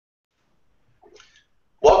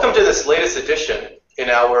Welcome to this latest edition in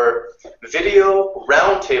our video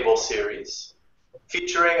roundtable series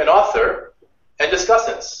featuring an author and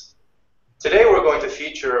discussants. Today we're going to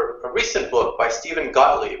feature a recent book by Stephen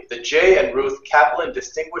Gottlieb, the J. and Ruth Kaplan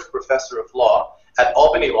Distinguished Professor of Law at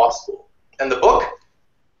Albany Law School. And the book,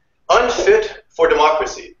 Unfit for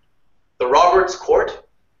Democracy, The Roberts Court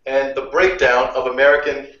and the Breakdown of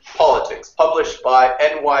American Politics, published by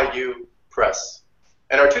NYU Press.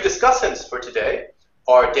 And our two discussants for today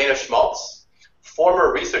are Dana Schmalz,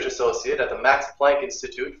 former research associate at the Max Planck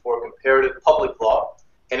Institute for Comparative Public Law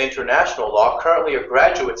and International Law, currently a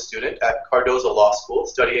graduate student at Cardozo Law School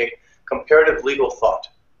studying comparative legal thought.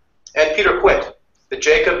 And Peter Quint, the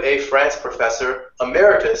Jacob A. France Professor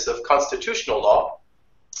Emeritus of Constitutional Law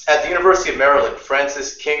at the University of Maryland,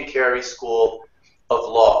 Francis King Carey School of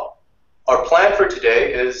Law. Our plan for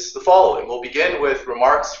today is the following. We'll begin with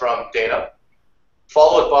remarks from Dana,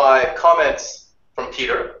 followed by comments from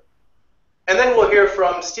Peter, and then we'll hear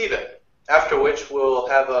from Stephen, after which we'll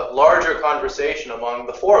have a larger conversation among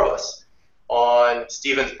the four of us on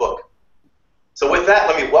Stephen's book. So with that,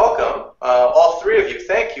 let me welcome all three of you.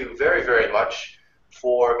 Thank you very, very much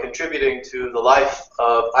for contributing to the life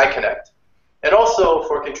of iConnect, and also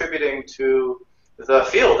for contributing to the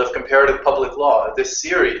field of comparative public law. This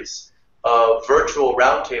series of virtual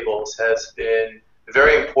roundtables has been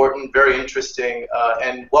very important, very interesting,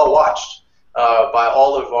 and well-watched by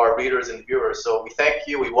all of our readers and viewers. So we thank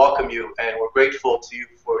you, we welcome you, and we're grateful to you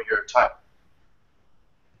for your time.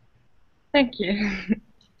 Thank you.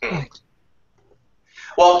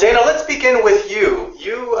 Well, Dana, let's begin with you.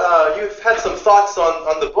 You've had some thoughts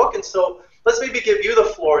on the book, and so let's maybe give you the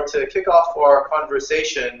floor to kick off our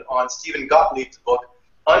conversation on Stephen Gottlieb's book,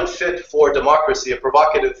 Unfit for Democracy, a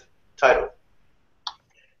provocative title.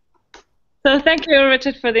 So thank you,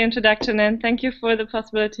 Richard, for the introduction, and thank you for the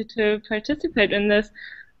possibility to participate in this.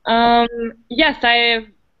 Yes, I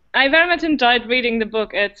very much enjoyed reading the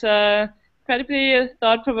book. It's a incredibly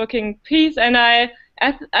thought-provoking piece, and I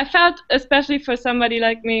felt, especially for somebody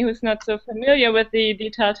like me who's not so familiar with the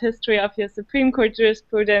detailed history of your Supreme Court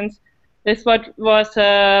jurisprudence, this was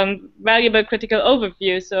a valuable critical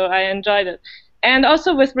overview, so I enjoyed it. And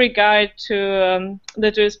also with regard to the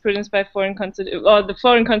jurisprudence by the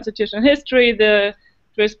foreign constitutional history, the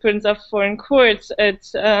jurisprudence of foreign courts,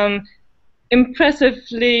 it's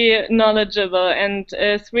impressively knowledgeable and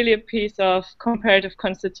is really a piece of comparative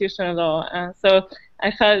constitutional law. So I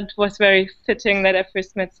felt it was very fitting that I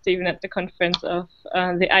first met Stephen at the conference of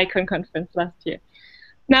the ICON conference last year.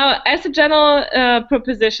 Now, as a general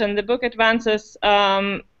proposition, the book advances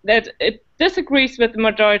that it disagrees with the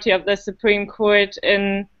majority of the Supreme Court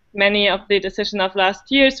in many of the decisions of last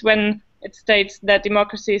years when it states that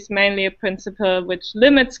democracy is mainly a principle which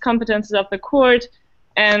limits competences of the court,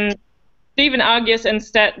 and Stephen argues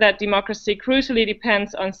instead that democracy crucially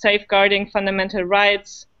depends on safeguarding fundamental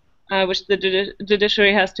rights, which the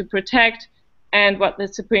judiciary has to protect, and what the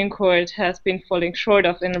Supreme Court has been falling short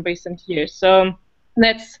of in recent years. So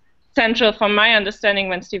that's central from my understanding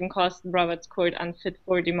when Stephen calls the Roberts Court unfit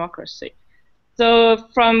for democracy. So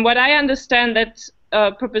from what I understand, that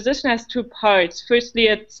proposition has two parts. Firstly,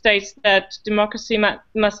 it states that democracy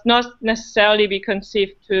must not necessarily be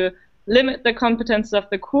conceived to limit the competence of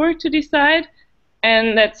the court to decide,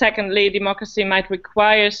 and that secondly, democracy might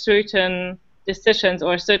require certain decisions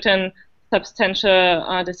or certain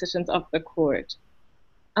substantial decisions of the court.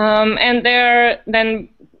 And there are then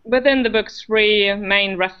within the book three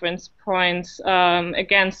main reference points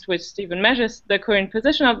against which Stephen measures the current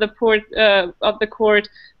position of the court.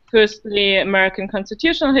 Firstly, American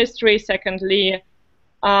constitutional history. Secondly,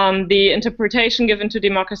 the interpretation given to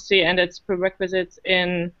democracy and its prerequisites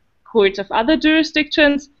in courts of other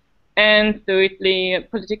jurisdictions. And thirdly,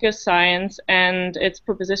 political science and its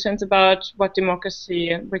propositions about what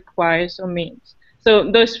democracy requires or means.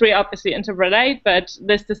 So those three obviously interrelate, but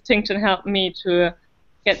this distinction helped me to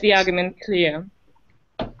get the argument clear.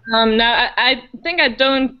 Now, I think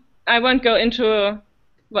I won't go into,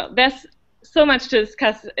 well, there's so much to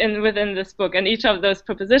discuss within this book, and each of those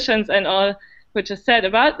propositions and all which is said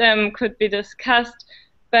about them could be discussed,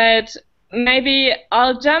 but maybe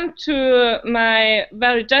I'll jump to my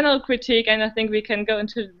very general critique, and I think we can go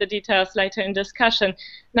into the details later in discussion.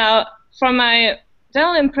 Now, from my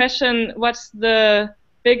general impression, what's the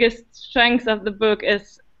biggest strength of the book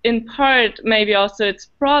is in part maybe also its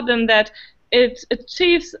problem that it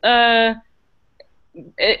achieves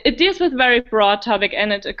it deals with a very broad topic,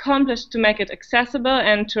 and it accomplished to make it accessible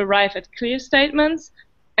and to arrive at clear statements.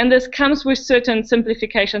 And this comes with certain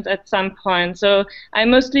simplifications at some point. So I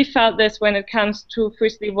mostly felt this when it comes to,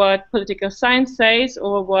 firstly, what political science says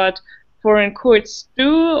or what foreign courts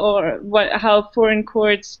do, or how foreign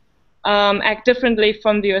courts act differently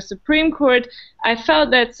from the US Supreme Court, I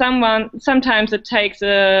felt that sometimes it takes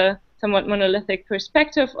a somewhat monolithic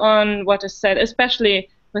perspective on what is said, especially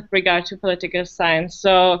with regard to political science.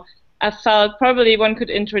 So I felt probably one could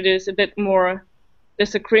introduce a bit more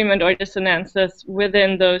disagreement or dissonances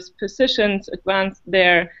within those positions advanced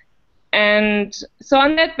there. And so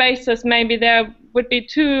on that basis, maybe there would be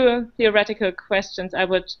two theoretical questions I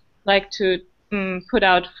would like to put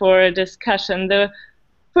out for discussion. The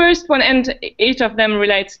first one, and each of them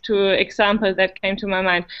relates to examples that came to my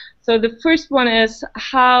mind. So the first one is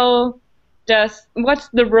what's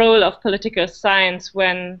the role of political science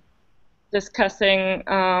when discussing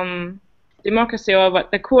democracy, or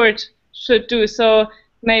what the court should do? So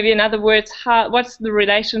maybe in other words, what's the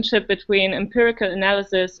relationship between empirical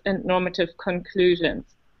analysis and normative conclusions?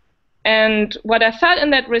 And what I felt in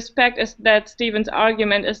that respect is that Stephen's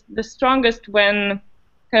argument is the strongest when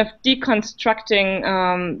kind of deconstructing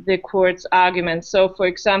the court's arguments. So, for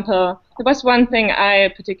example, there was one thing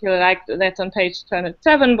I particularly liked, that's on page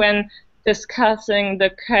 207, when discussing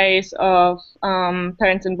the case of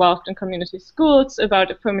parents involved in community schools about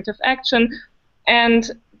affirmative action,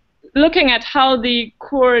 and looking at how the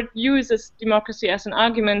court uses democracy as an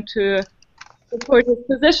argument to support its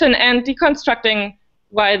position, and deconstructing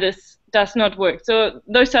why this does not work. So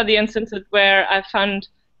those are the instances where I found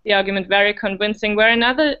the argument very convincing, where in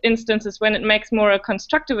other instances, when it makes more a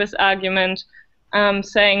constructivist argument,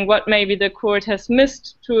 saying what maybe the court has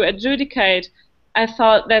missed to adjudicate, I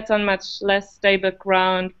thought that's on much less stable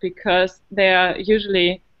ground, because there are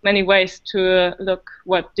usually many ways to look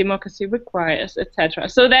what democracy requires, etc.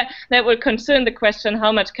 So that would concern the question,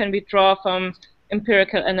 how much can we draw from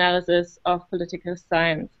empirical analysis of political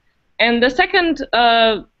science? And the second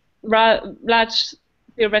large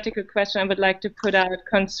theoretical question I would like to put out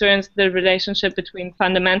concerns the relationship between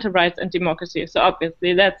fundamental rights and democracy. So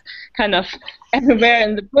obviously that's kind of everywhere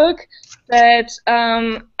in the book, but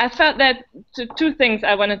I felt that two things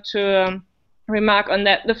I wanted to remark on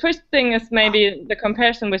that. The first thing is maybe the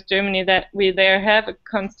comparison with Germany, that we there have a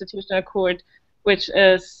constitutional court which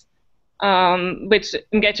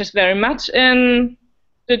engages very much in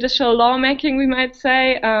judicial lawmaking, we might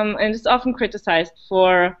say, and is often criticized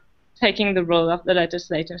for taking the role of the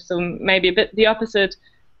legislator. So maybe a bit the opposite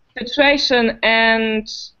situation. And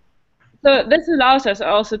so this allows us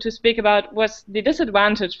also to speak about what's the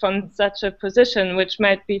disadvantage from such a position, which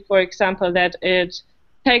might be, for example, that it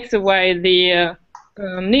takes away the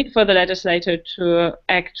need for the legislator to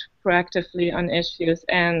act proactively on issues,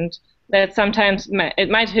 and that sometimes it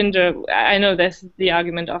might hinder, I know that's the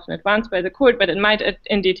argument often advanced by the court, but it might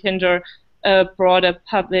indeed hinder a broader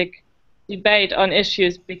public debate on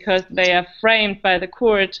issues because they are framed by the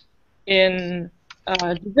court in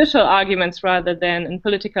judicial arguments rather than in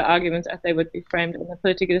political arguments as they would be framed in a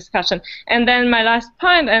political discussion. And then my last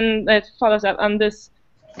point, and that follows up on this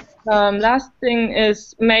last thing,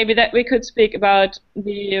 is maybe that we could speak about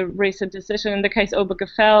the recent decision in the case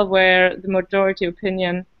Obergefell, where the majority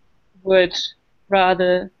opinion would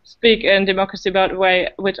rather speak in democracy about a way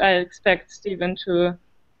which I expect Stephen to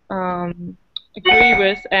agree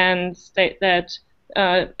with, and state that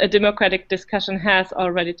a democratic discussion has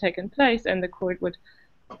already taken place and the court would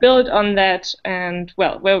build on that, and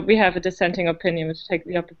well, we have a dissenting opinion which takes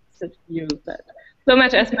the opposite view. But so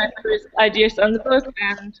much as my first ideas on the book.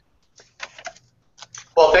 And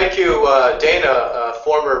well, thank you, Dana,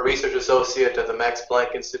 former research associate at the Max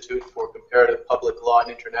Planck Institute for Comparative Public Law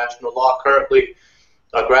and International Law, currently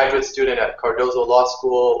a graduate student at Cardozo Law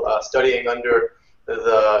School, studying under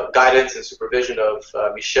the guidance and supervision of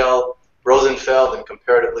Michel Rosenfeld in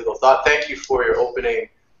comparative legal thought. Thank you for your opening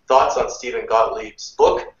thoughts on Stephen Gottlieb's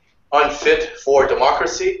book, Unfit for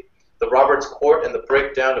Democracy, The Roberts Court and the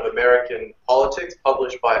Breakdown of American Politics,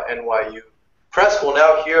 published by NYU Press. We'll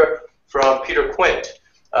now hear from Peter Quint,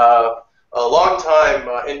 a longtime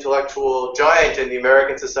intellectual giant in the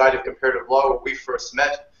American Society of Comparative Law, where we first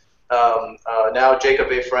met. Now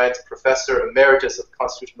Jacob A. Franz, Professor Emeritus of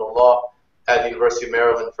Constitutional Law at the University of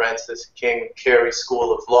Maryland, Francis King Carey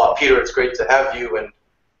School of Law. Peter, it's great to have you, and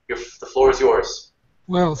the floor is yours.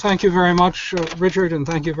 Well, thank you very much, Richard, and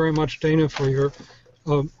thank you very much, Dana, for your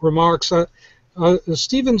remarks.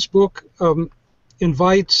 Stephen's book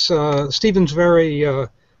invites, Stephen's very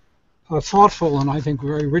thoughtful and I think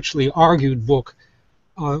very richly argued book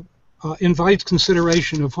invites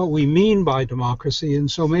consideration of what we mean by democracy, and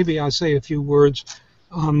so maybe I say a few words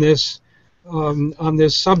on this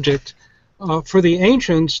subject. For the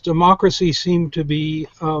ancients, democracy seemed to be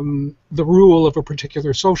the rule of a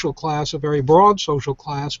particular social class, a very broad social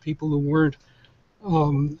class, people who weren't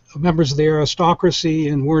members of the aristocracy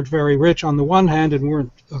and weren't very rich on the one hand and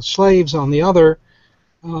weren't slaves on the other.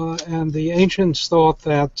 And the ancients thought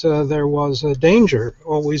that there was a danger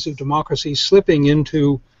always of democracy slipping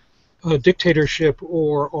into dictatorship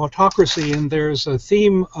or autocracy, and there's a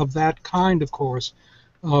theme of that kind, of course,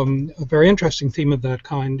 a very interesting theme of that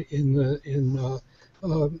kind in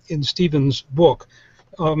Stephen's book.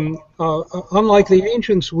 Unlike the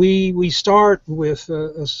ancients, we start with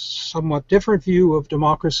a somewhat different view of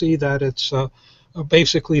democracy, that it's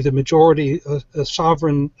basically the majority,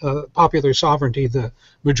 popular sovereignty, the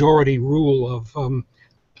majority rule of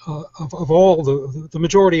all the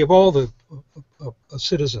majority of all the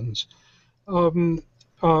citizens.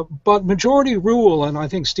 But majority rule, and I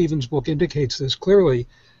think Stephen's book indicates this clearly,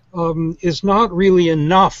 is not really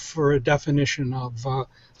enough for a definition of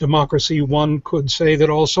democracy. One could say that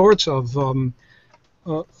all sorts of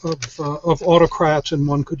autocrats, and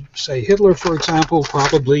one could say Hitler, for example,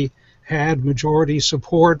 probably had majority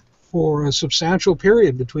support for a substantial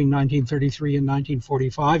period between 1933 and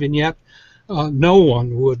 1945, and yet no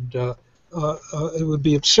one would. It would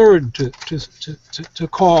be absurd to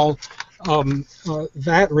call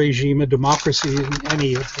that regime a democracy in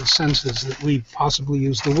any of the senses that we possibly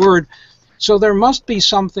use the word. So there must be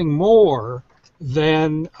something more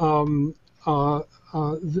than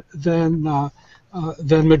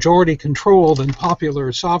majority control, than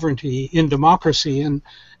popular sovereignty in democracy.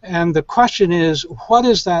 And the question is, what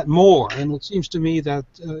is that more? And it seems to me that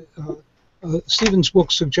Stephen's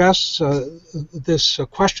book suggests this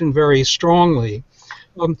question very strongly.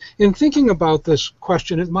 In thinking about this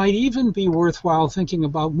question, it might even be worthwhile thinking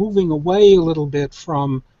about moving away a little bit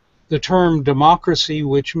from the term democracy,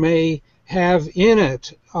 which may have in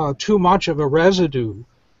it too much of a residue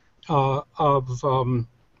of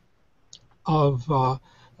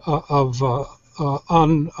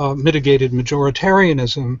unmitigated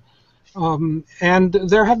majoritarianism. And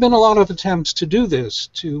there have been a lot of attempts to do this,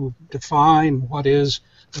 to define what is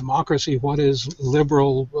democracy, what is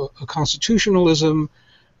liberal constitutionalism.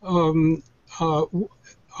 There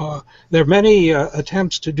are many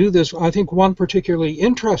attempts to do this. I think one particularly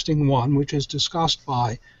interesting one, which is discussed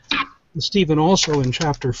by Stephen also in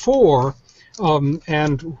chapter 4,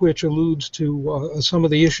 and which alludes to some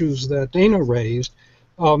of the issues that Dana raised,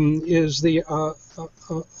 is the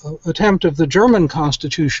attempt of the German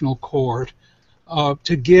Constitutional Court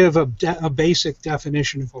to give a basic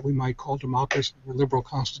definition of what we might call democracy or liberal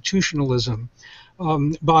constitutionalism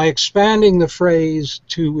by expanding the phrase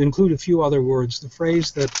to include a few other words. The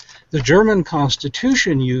phrase that the German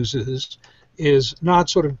Constitution uses is not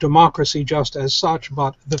sort of democracy just as such,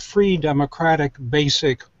 but the free democratic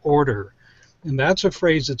basic order. And that's a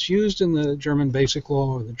phrase that's used in the German Basic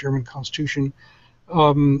Law or the German Constitution.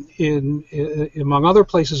 Among other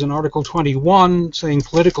places in Article 21, saying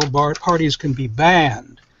political parties can be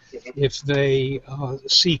banned if they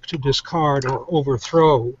seek to discard or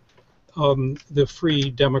overthrow the free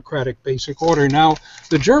democratic basic order. Now,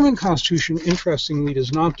 the German Constitution, interestingly,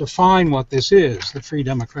 does not define what this is, the free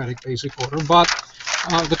democratic basic order, but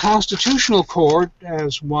the Constitutional Court,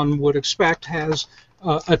 as one would expect, has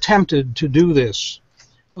attempted to do this.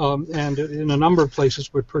 And in a number of places,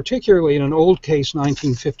 but particularly in an old case,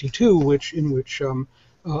 1952, in which a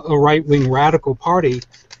right-wing radical party,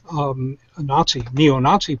 a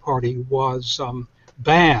neo-Nazi party, was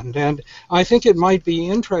banned. And I think it might be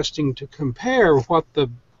interesting to compare what the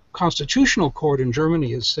Constitutional Court in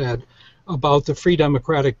Germany has said about the free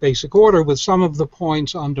democratic basic order with some of the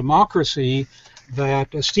points on democracy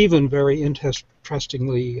that Stephen very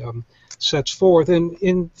interestingly sets forth. And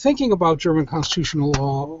in thinking about German constitutional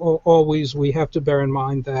law, always we have to bear in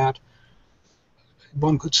mind that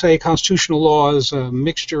one could say constitutional law is a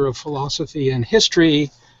mixture of philosophy and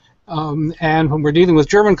history. And when we're dealing with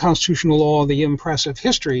German constitutional law, the impressive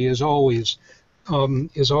history is always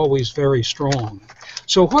very strong.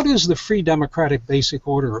 So what is the free democratic basic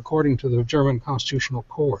order according to the German Constitutional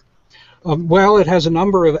Court? Well, it has a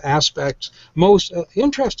number of aspects. Most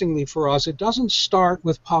interestingly for us, it doesn't start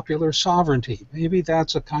with popular sovereignty. Maybe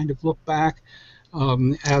that's a kind of look back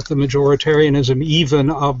at the majoritarianism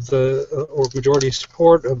even of the, or majority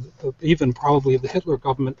support of even probably of the Hitler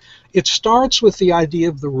government. It starts with the idea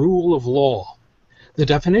of the rule of law. The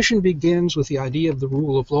definition begins with the idea of the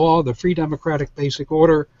rule of law. The free democratic basic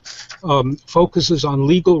order focuses on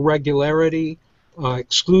legal regularity,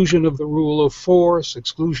 exclusion of the rule of force,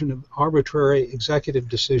 exclusion of arbitrary executive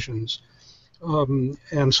decisions.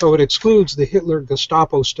 And so it excludes the Hitler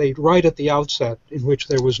Gestapo state right at the outset, in which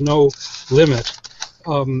there was no limit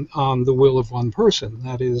on the will of one person,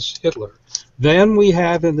 that is Hitler. Then we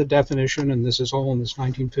have in the definition, and this is all in this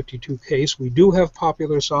 1952 case, we do have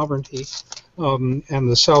popular sovereignty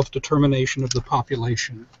and the self-determination of the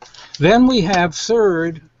population. Then we have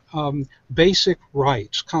third, basic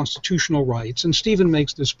rights, constitutional rights, and Stephen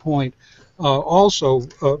makes this point also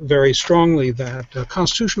very strongly that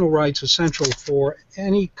constitutional rights are essential for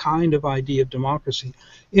any kind of idea of democracy.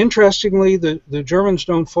 Interestingly, the Germans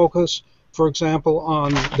don't focus, for example,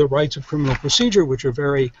 on the rights of criminal procedure, which are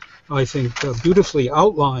very, I think, beautifully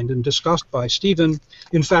outlined and discussed by Stephen.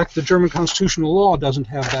 In fact, the German constitutional law doesn't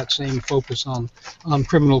have that same focus on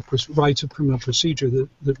rights of criminal procedure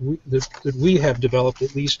that we have developed,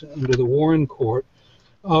 at least under the Warren Court.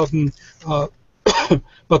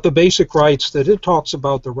 But the basic rights that it talks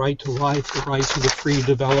about, the right to life, the right to the free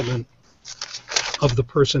development of the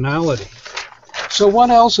personality. So what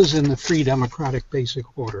else is in the free democratic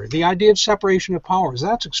basic order? The idea of separation of powers.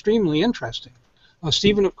 That's extremely interesting.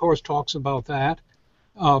 Stephen, of course, talks about that.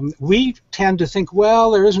 We tend to think,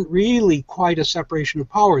 well, there isn't really quite a separation of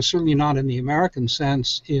powers, certainly not in the American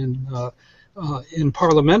sense in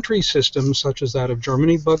parliamentary systems such as that of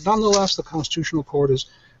Germany, but nonetheless the Constitutional Court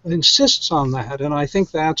insists on that, and I think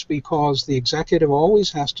that's because the executive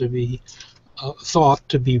always has to be thought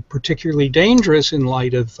to be particularly dangerous in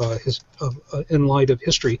light of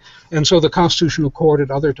history, and so the Constitutional Court at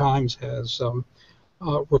other times has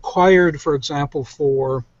required, for example,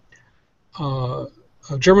 for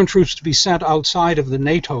German troops to be sent outside of the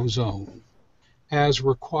NATO zone, has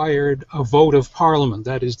required a vote of Parliament.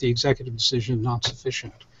 That is, the executive decision not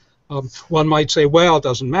sufficient. One might say, well, it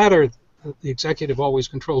doesn't matter. The executive always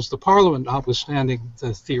controls the Parliament, notwithstanding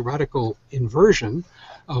the theoretical inversion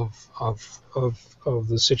of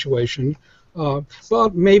the situation.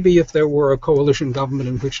 But maybe if there were a coalition government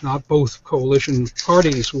in which not both coalition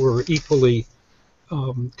parties were equally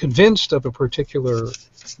convinced of a particular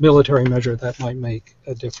military measure, that might make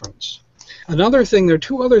a difference. Another thing, there are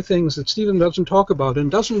two other things that Stephen doesn't talk about, and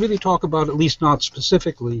doesn't really talk about, at least not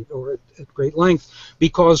specifically or at great length,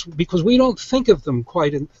 because we don't think of them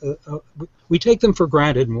quite, we take them for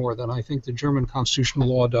granted more than I think the German constitutional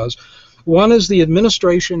law does. One is the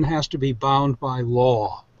administration has to be bound by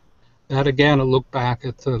law. That, again, a look back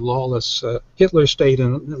at the lawless Hitler state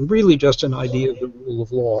and really just an idea of the rule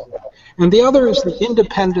of law. And the other is the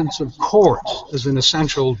independence of courts as an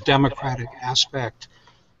essential democratic aspect.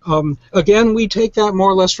 Again, we take that more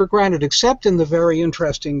or less for granted, except in the very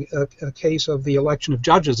interesting case of the election of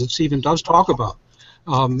judges that Stephen does talk about.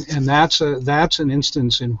 And that's an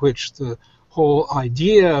instance in which the whole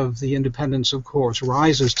idea of the independence of courts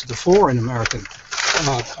rises to the fore in American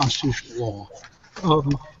constitutional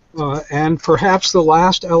law. And perhaps the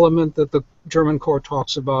last element that the German court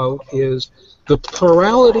talks about is the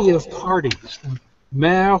plurality of parties, the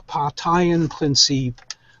Mehrparteienprinzip.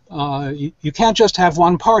 You can't just have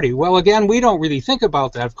one party. Well, again, we don't really think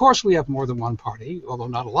about that. Of course, we have more than one party, although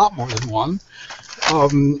not a lot more than one.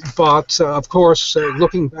 But of course,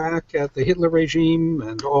 looking back at the Hitler regime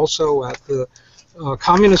and also at the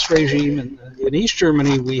communist regime in East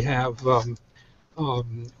Germany, we have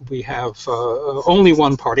only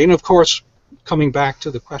one party. And of course, coming back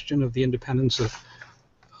to the question of the independence of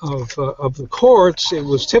the courts, it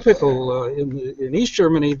was typical in East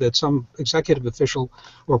Germany that some executive official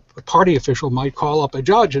or a party official might call up a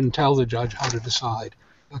judge and tell the judge how to decide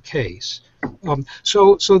a case.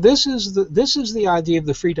 So this is the idea of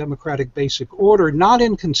the free democratic basic order, not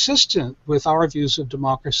inconsistent with our views of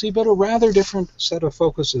democracy, but a rather different set of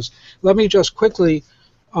focuses. Let me just quickly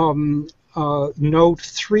note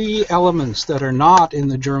three elements that are not in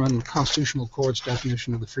the German Constitutional Court's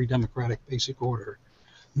definition of the free democratic basic order.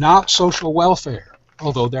 Not social welfare,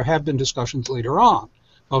 although there have been discussions later on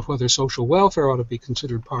about whether social welfare ought to be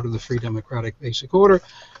considered part of the free democratic basic order.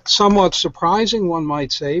 Somewhat surprising, one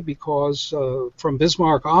might say, because from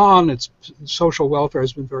Bismarck on, social welfare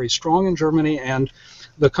has been very strong in Germany, and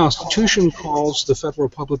the Constitution calls the Federal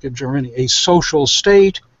Republic of Germany a social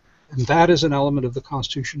state, and that is an element of the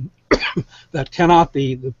Constitution that cannot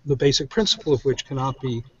be, the basic principle of which cannot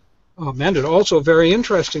be amended. Also, very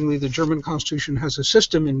interestingly, the German Constitution has a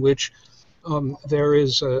system in which there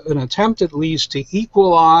is an attempt, at least, to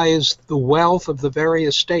equalize the wealth of the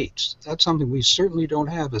various states. That's something we certainly don't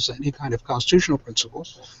have as any kind of constitutional principle.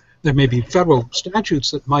 There may be federal statutes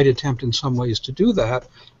that might attempt in some ways to do that,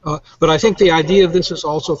 but I think the idea of this is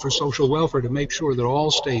also for social welfare, to make sure that all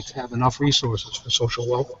states have enough resources for social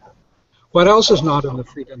welfare. What else is not in the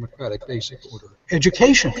free democratic basic order?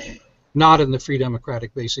 Education. Not in the free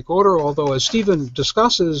democratic basic order, although as Stephen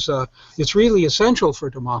discusses, it's really essential for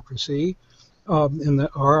democracy. And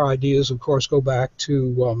our ideas, of course, go back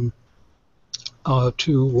to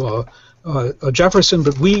Jefferson,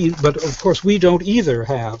 but of course we don't either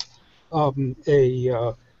have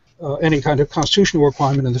any kind of constitutional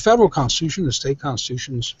requirement in the federal constitution. The state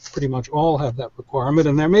constitutions pretty much all have that requirement,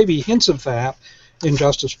 and there may be hints of that in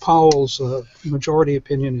Justice Powell's majority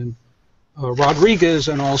opinion in Rodriguez,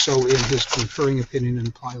 and also in his concurring opinion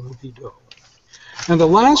in Pilo v. Doe. And the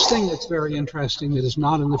last thing that's very interesting that is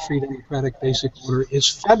not in the Free Democratic Basic Order is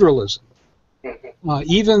federalism.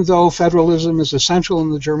 Even though federalism is essential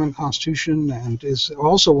in the German Constitution and is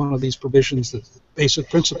also one of these provisions, the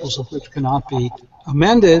basic principles of which cannot be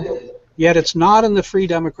amended, yet it's not in the Free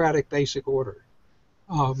Democratic Basic Order.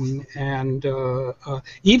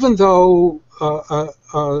 Even though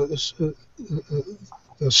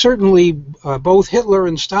certainly both Hitler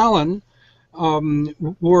and Stalin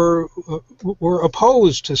were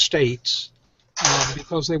opposed to states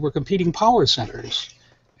because they were competing power centers.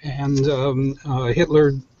 And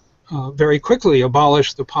Hitler very quickly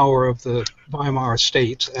abolished the power of the Weimar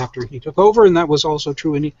states after he took over, and that was also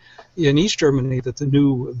true in East Germany, that the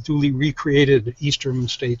new, duly recreated East German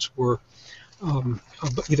states were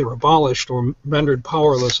either abolished or rendered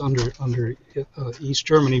powerless under East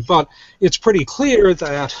Germany. But it's pretty clear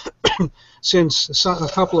that since a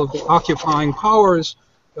couple of the occupying powers,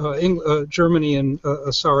 Germany and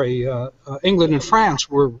England and France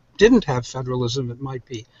didn't have federalism, it might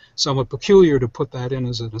be somewhat peculiar to put that in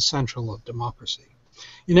as an essential of democracy.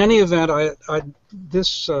 In any event,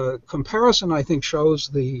 this comparison, I think, shows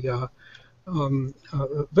the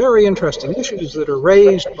very interesting issues that are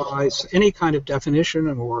raised by any kind of definition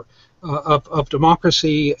or of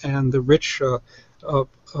democracy, and the rich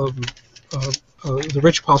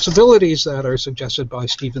possibilities that are suggested by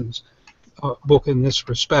Stephen's book in this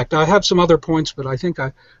respect. I have some other points, but I think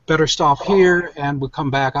I better stop here, and we'll come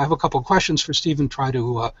back. I have a couple of questions for Stephen. Try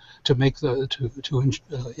to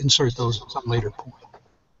insert those at some later point.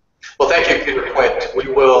 Well, thank you, Peter Quint. We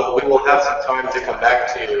will have some time to come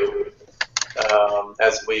back to you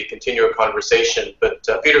as we continue our conversation. But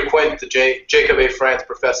Peter Quint, the Jacob A. France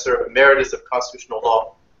Professor Emeritus of Constitutional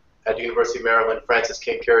Law at the University of Maryland, Francis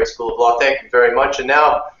King Carey School of Law. Thank you very much. And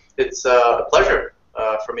now it's a pleasure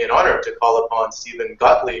for me, an honor, to call upon Stephen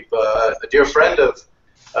Gottlieb, a dear friend of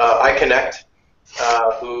iConnect,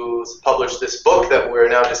 who's published this book that we're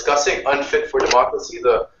now discussing, Unfit for Democracy,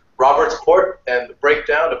 the Roberts Court and the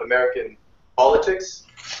Breakdown of American Politics.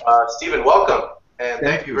 Stephen, welcome, and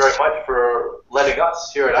thank you very much for letting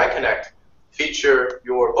us here at iConnect feature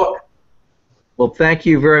your book. Well, thank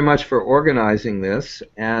you very much for organizing this,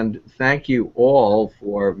 and thank you all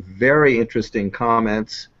for very interesting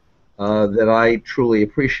comments that I truly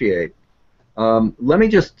appreciate. Let me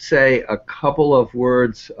just say a couple of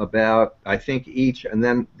words about, I think, each, and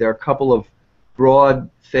then there are a couple of broad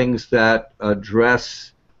things that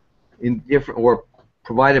address in different, or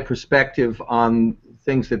provide a perspective on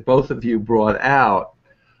things that both of you brought out.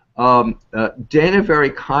 Dana very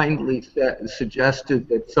kindly suggested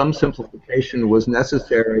that some simplification was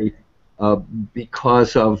necessary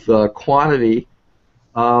because of the quantity.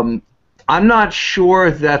 I'm not sure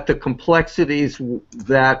that the complexities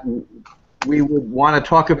that we would want to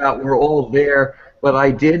talk about were all there, but I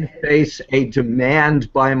did face a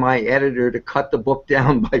demand by my editor to cut the book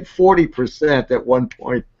down by 40% at one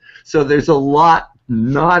point. So there's a lot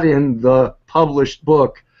not in the published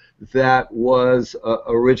book that was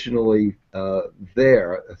originally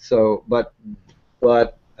there. So, but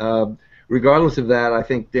regardless of that, I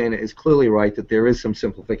think Dana is clearly right that there is some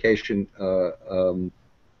simplification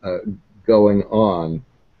going on.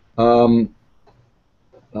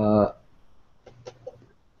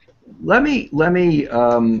 Let me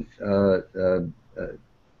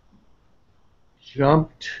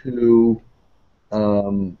jump to.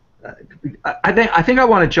 I think I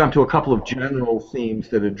want to jump to a couple of general themes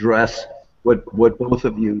that address what both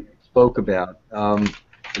of you spoke about.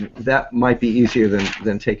 That might be easier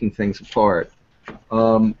than taking things apart.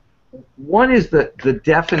 One is the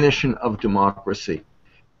definition of democracy.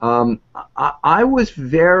 I was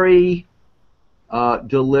very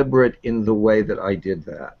deliberate in the way that I did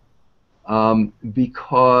that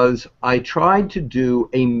because I tried to do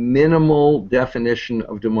a minimal definition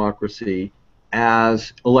of democracy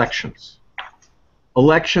as elections.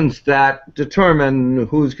 Elections that determine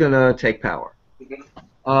who's going to take power.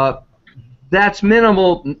 That's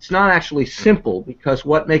minimal. It's not actually simple because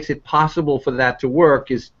what makes it possible for that to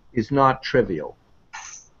work is not trivial.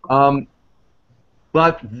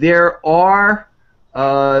 But there are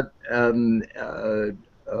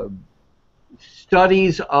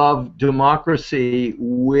studies of democracy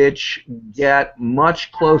which get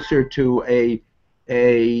much closer to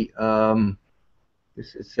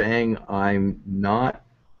this is saying I'm not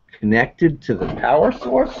connected to the power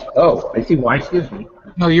source. Oh, I see why. Excuse me.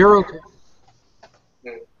 No, you're okay.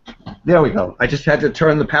 There we go. I just had to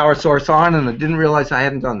turn the power source on, and I didn't realize I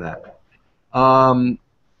hadn't done that.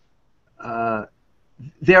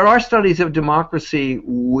 There are studies of democracy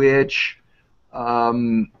which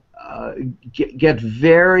get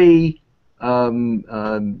very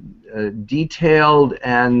detailed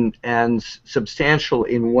and substantial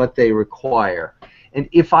in what they require. And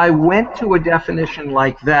if I went to a definition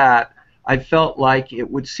like that, I felt like it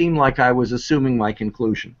would seem like I was assuming my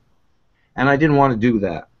conclusion. And I didn't want to do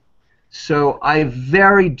that. So I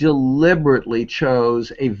very deliberately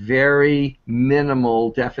chose a very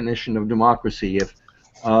minimal definition of democracy. If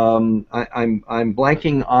I'm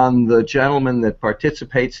blanking on the gentleman that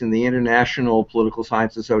participates in the International Political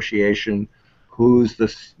Science Association, who's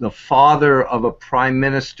the father of a prime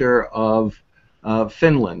minister of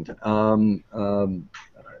Finland, Van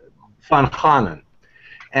Hanen,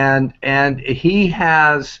 and he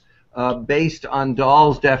has, based on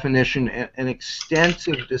Dahl's definition, an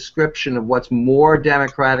extensive description of what's more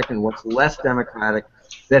democratic and what's less democratic,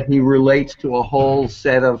 that he relates to a whole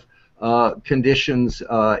set of conditions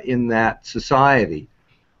in that society,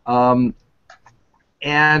 and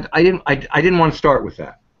I didn't want to start with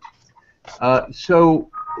that. So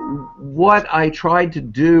what I tried to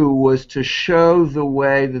do was to show the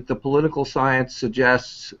way that the political science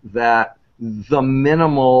suggests that the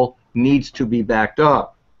minimal needs to be backed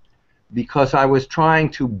up, because I was trying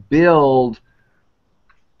to build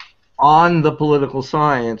on the political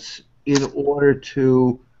science in order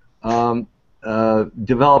to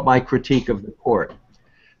develop my critique of the court.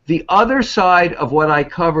 The other side of what I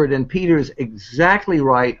covered, and Peter's exactly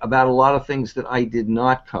right about a lot of things that I did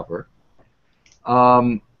not cover,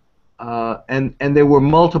 and there were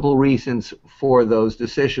multiple reasons for those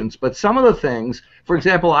decisions, but some of the things, for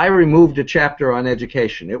example, I removed a chapter on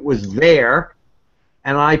education. It was there,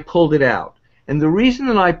 and I pulled it out. And the reason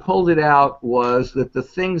that I pulled it out was that the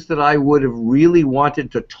things that I would have really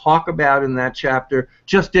wanted to talk about in that chapter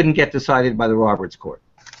just didn't get decided by the Roberts Court.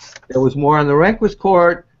 There was more on the Rehnquist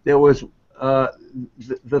Court. There was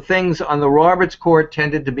the things on the Roberts Court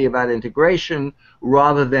tended to be about integration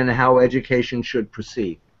rather than how education should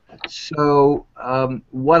proceed. So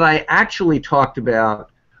what I actually talked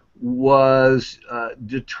about was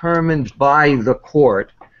determined by the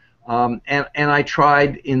court, and I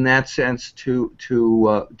tried in that sense to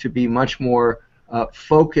be much more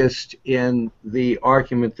focused in the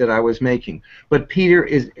argument that I was making. But Peter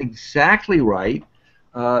is exactly right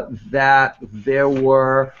that there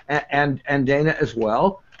were, and Dana as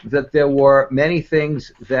well, that there were many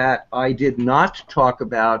things that I did not talk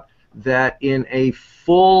about that in a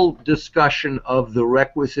full discussion of the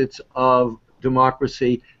requisites of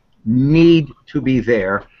democracy need to be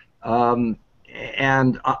there. And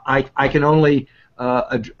I can only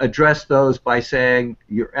address those by saying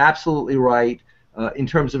you're absolutely right. In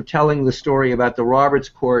terms of telling the story about the Roberts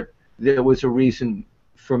Court, there was a reason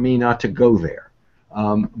for me not to go there.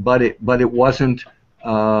 But it wasn't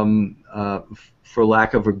for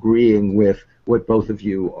lack of agreeing with what both of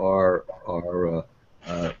you are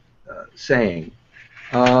saying.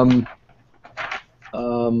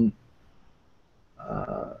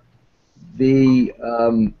 The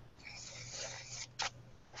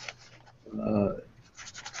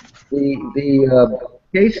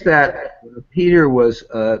case that Peter was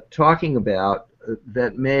talking about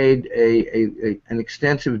that made an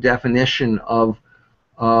extensive definition of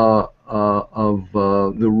the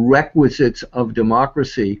requisites of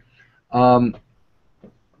democracy,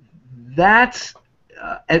 that's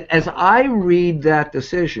as I read that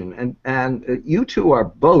decision, and you two are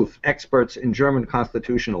both experts in German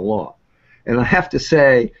constitutional law, and I have to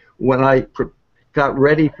say, when I got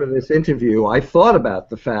ready for this interview, I thought about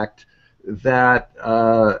the fact that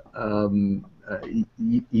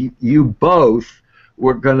you both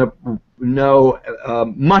were going to know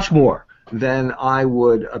much more than I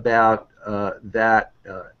would about that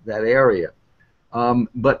area.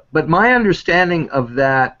 But my understanding of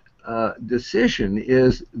that decision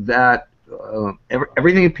is that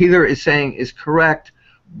everything that Peter is saying is correct,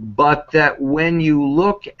 but that when you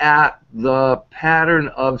look at the pattern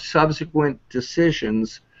of subsequent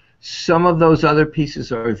decisions, some of those other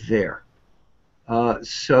pieces are there.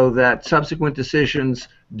 So that subsequent decisions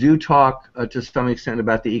do talk to some extent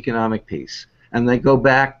about the economic piece. And they go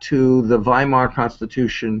back to the Weimar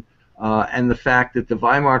Constitution and the fact that the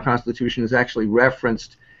Weimar Constitution is actually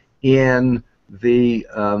referenced in the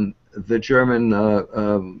German,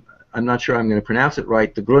 I'm not sure I'm going to pronounce it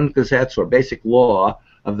right, the Grundgesetz, or Basic Law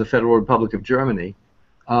of the Federal Republic of Germany.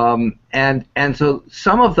 And so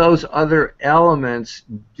some of those other elements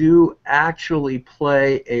do actually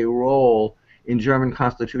play a role in German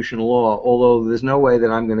constitutional law, although there's no way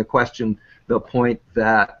that I'm going to question the point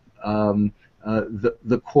that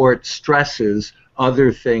the court stresses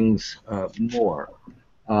other things more.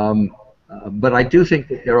 But I do think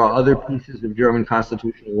that there are other pieces of German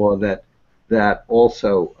constitutional law that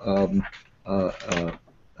also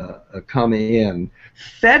come in.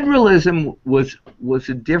 Federalism was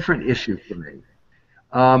a different issue for me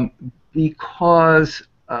because,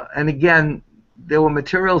 and again, there were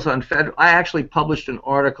materials on federal. I actually published an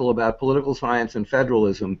article about political science and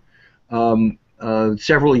federalism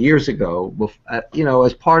several years ago,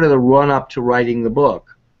 as part of the run-up to writing the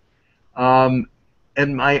book. And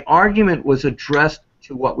my argument was addressed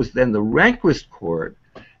to what was then the Rehnquist Court,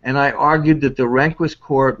 and I argued that the Rehnquist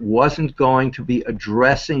Court wasn't going to be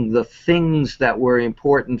addressing the things that were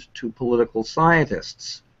important to political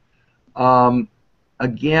scientists. Again,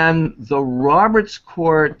 the Roberts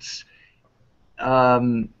Court's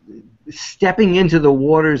stepping into the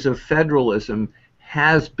waters of federalism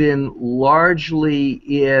has been largely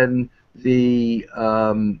in the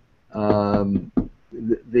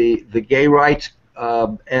gay rights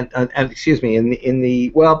and excuse me, in the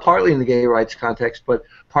well, partly in the gay rights context, but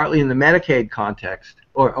partly in the Medicaid context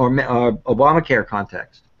or Obamacare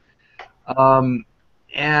context,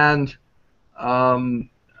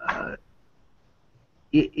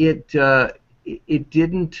 it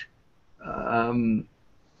didn't.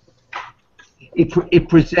 It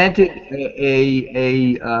presented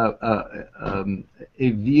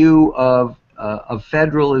a view of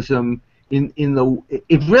federalism.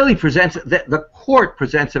 It really presents the court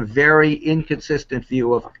presents a very inconsistent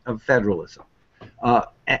view of federalism,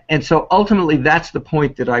 and so ultimately that's the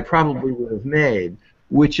point that I probably would have made,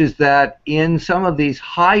 which is that in some of these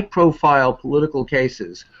high-profile political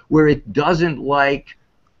cases where it doesn't like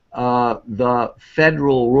the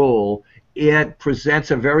federal rule, it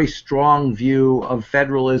presents a very strong view of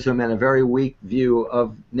federalism and a very weak view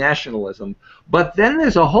of nationalism. But then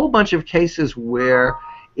there's a whole bunch of cases where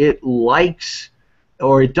it likes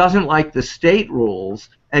or it doesn't like the state rules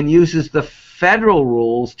and uses the federal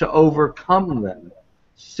rules to overcome them.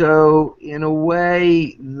 So in a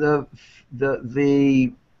way, the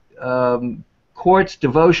court's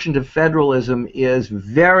devotion to federalism is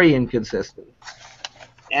very inconsistent,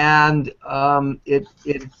 and it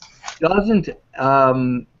doesn't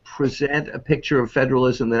present a picture of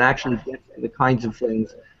federalism that actually gets to the kinds of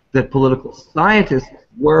things that political scientists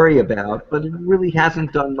worry about, but it really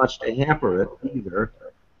hasn't done much to hamper it either,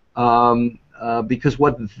 because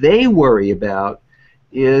what they worry about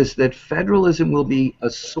is that federalism will be a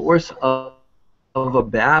source of a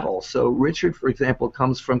battle. So Richard, for example,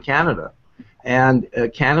 comes from Canada, and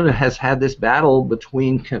Canada has had this battle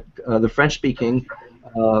between the French-speaking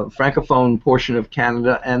Francophone portion of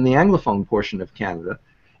Canada and the Anglophone portion of Canada,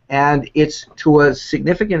 and it's to a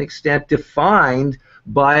significant extent defined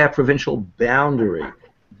by a provincial boundary.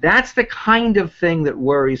 That's the kind of thing that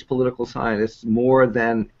worries political scientists more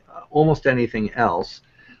than almost anything else,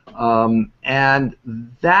 and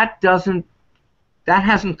that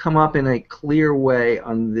hasn't come up in a clear way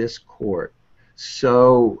on this court.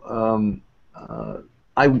 So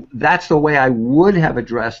that's the way I would have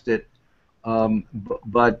addressed it,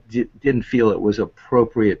 but didn't feel it was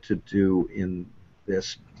appropriate to do in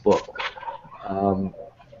this book.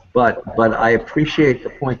 But I appreciate the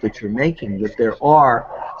point that you're making, that there are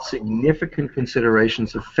significant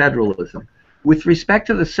considerations of federalism. With respect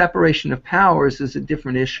to the separation of powers is a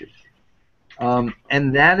different issue.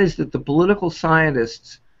 And that is that the political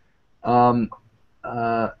scientists have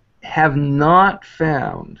not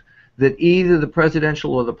found that either the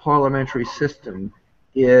presidential or the parliamentary system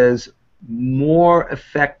is more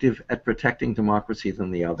effective at protecting democracy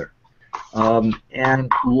than the other.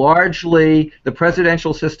 And largely, the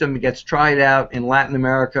presidential system gets tried out in Latin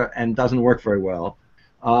America and doesn't work very well.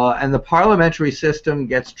 And the parliamentary system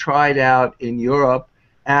gets tried out in Europe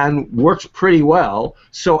and works pretty well.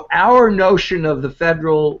 So our notion of the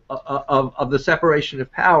federal, of the separation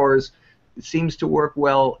of powers seems to work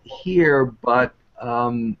well here, but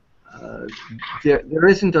there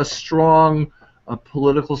isn't a strong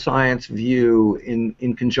political science view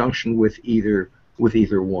in conjunction with either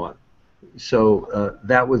one. So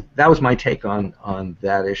that was my take on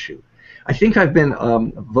that issue. I think I've been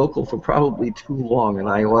vocal for probably too long, and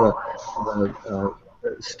I ought to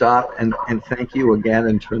stop and thank you again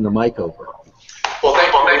and turn the mic over. Well,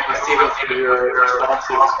 thank you, Stephen, for your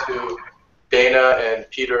responses to Dana and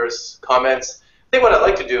Peter's comments. I think what I'd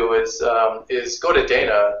like to do is go to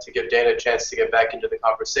Dana to give Dana a chance to get back into the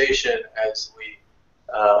conversation as we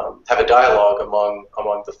have a dialogue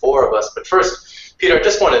among the four of us. But first, Peter, I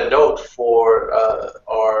just want to note for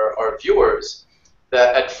our viewers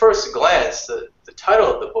that at first glance, the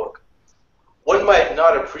title of the book, one might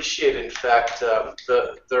not appreciate, in fact,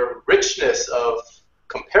 the richness of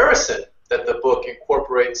comparison that the book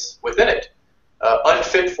incorporates within it.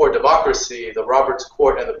 Unfit for Democracy, the Roberts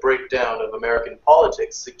Court and the Breakdown of American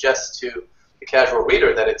Politics suggests to the casual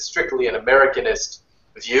reader that it's strictly an Americanist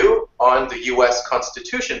view on the U.S.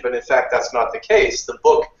 Constitution, but in fact that's not the case. The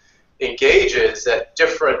book engages at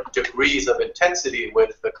different degrees of intensity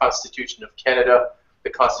with the Constitution of Canada, the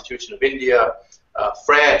Constitution of India,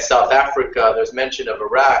 France, South Africa. There's mention of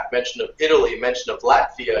Iraq, mention of Italy, mention of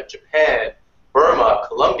Latvia, Japan, Burma,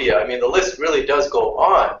 Colombia. I mean, the list really does go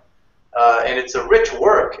on. And it's a rich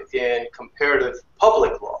work in comparative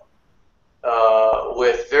public law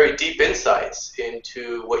with very deep insights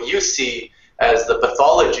into what you see as the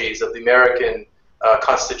pathologies of the American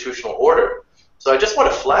constitutional order. So I just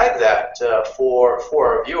want to flag that for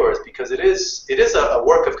our viewers, because it is a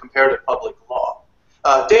work of comparative public law.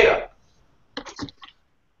 Dana.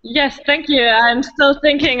 Yes, thank you. I'm still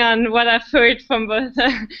thinking on what I've heard from both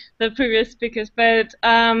the previous speakers, but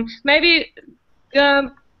maybe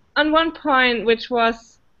on one point which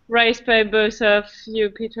was raised by both of you,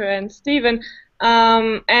 Peter and Stephen,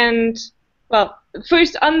 and well,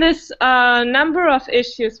 first on this number of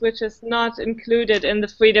issues which is not included in the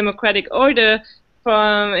free democratic order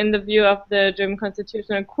in the view of the German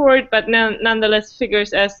Constitutional Court, but nonetheless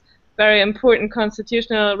figures as very important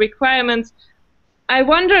constitutional requirements. I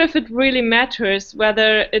wonder if it really matters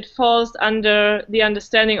whether it falls under the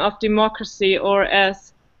understanding of democracy or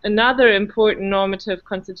as another important normative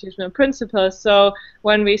constitutional principle. So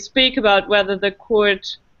when we speak about whether the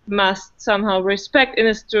court must somehow respect in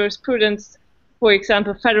its jurisprudence, for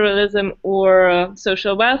example, federalism or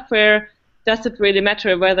social welfare, does it really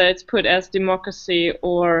matter whether it's put as democracy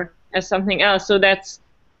or as something else? So that's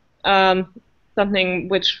something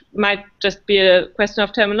which might just be a question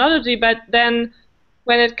of terminology, but then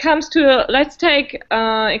when it comes to, let's take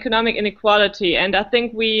economic inequality, and I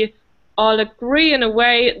think we all agree in a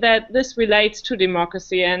way that this relates to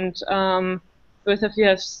democracy, and both of you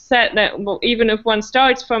have said that even if one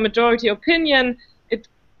starts from majority opinion, it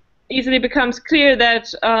easily becomes clear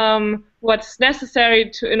that what's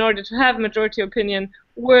necessary in order to have majority opinion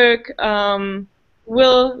work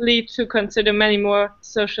will lead to consider many more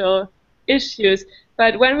social issues.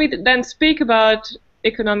 But when we then speak about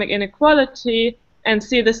economic inequality and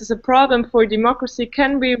see this as a problem for democracy,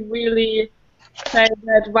 can we really say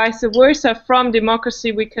that vice versa, from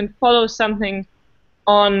democracy we can follow something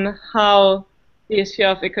on how the issue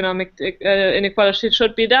of economic inequality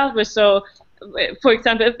should be dealt with? So, for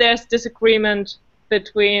example, if there's disagreement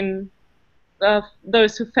between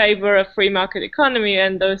those who favor a free market economy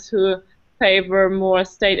and those who favor more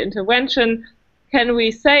state intervention, can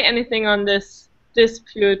we say anything on this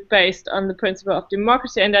dispute based on the principle of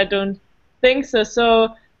democracy? And I don't think so. So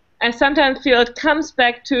I sometimes feel it comes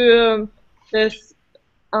back to this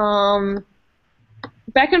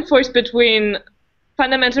back and forth between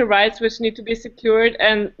fundamental rights which need to be secured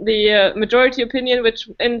and the majority opinion, which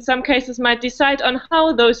in some cases might decide on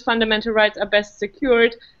how those fundamental rights are best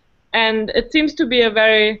secured. And it seems to be a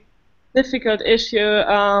very difficult issue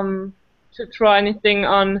to draw anything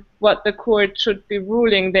on what the court should be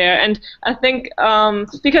ruling there. And I think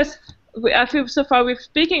because I feel so far we're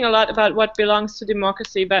speaking a lot about what belongs to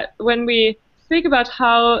democracy, but when we speak about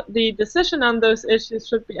how the decision on those issues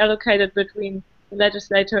should be allocated between the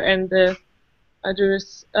legislator and the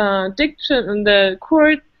jurisdiction in the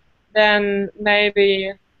court, then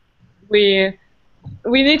maybe we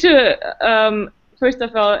need to first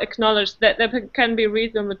of all acknowledge that there can be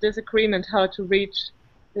reasonable disagreement how to reach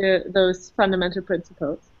those fundamental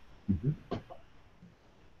principles. Mm-hmm.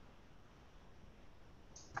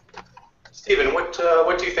 Stephen, what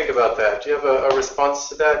do you think about that? Do you have a response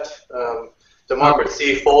to that?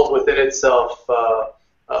 Democracy folds within itself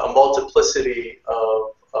a multiplicity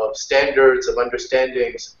of standards, of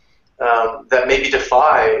understandings that maybe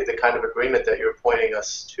defy the kind of agreement that you're pointing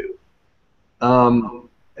us to.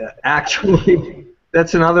 Actually,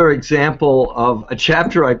 that's another example of a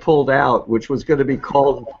chapter I pulled out, which was going to be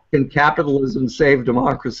called "Can Capitalism Save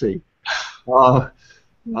Democracy?" But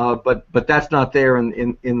that's not there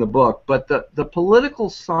in the book. But the political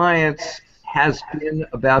science has been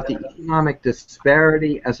about the economic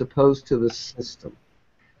disparity as opposed to the system.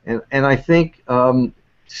 And I think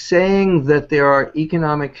saying that there are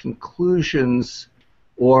economic conclusions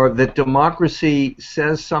or that democracy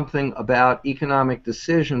says something about economic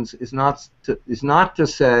decisions is not to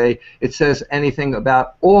say it says anything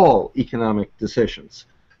about all economic decisions.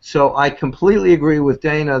 So I completely agree with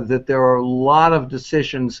Dana that there are a lot of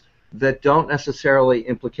decisions that don't necessarily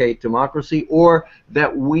implicate democracy, or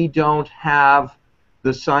that we don't have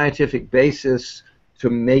the scientific basis to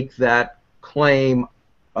make that claim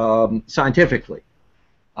scientifically.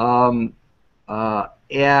 I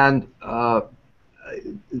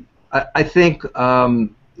think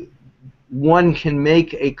one can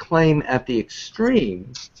make a claim at the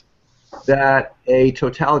extreme that a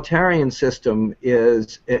totalitarian system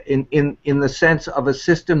is, in the sense of a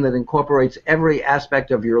system that incorporates every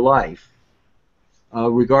aspect of your life,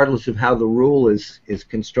 regardless of how the rule is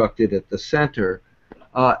constructed at the center,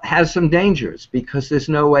 has some dangers, because there's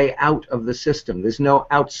no way out of the system. There's no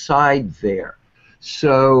outside there.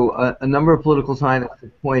 So a number of political scientists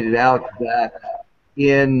have pointed out that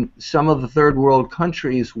in some of the third world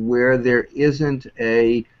countries where there isn't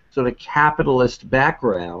a sort of capitalist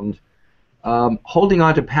background, holding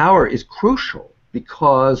on to power is crucial,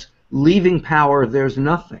 because leaving power, there's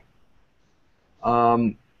nothing.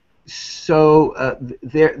 There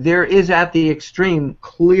is, at the extreme,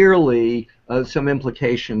 clearly some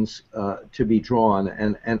implications to be drawn,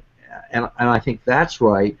 and I think that's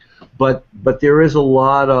right. But there is a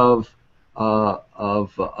lot of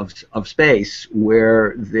space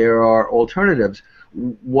where there are alternatives.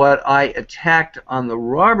 What I attacked on the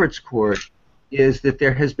Roberts Court is that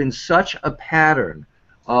there has been such a pattern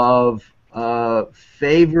of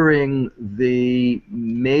favoring the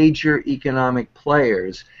major economic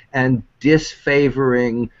players and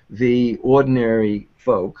disfavoring the ordinary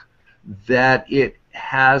folk that it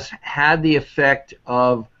has had the effect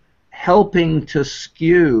of helping to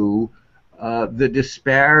skew the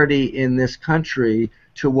disparity in this country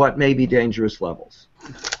to what may be dangerous levels.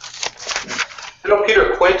 I know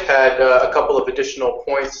Peter Quint had a couple of additional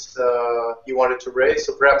points he wanted to raise,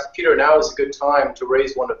 so perhaps, Peter, now is a good time to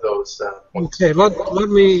raise one of those points. Okay, let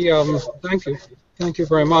me, thank you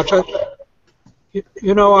very much. I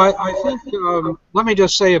think, let me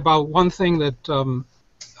just say about one thing that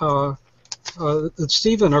that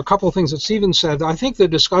Stephen, or a couple of things that Stephen said. I think the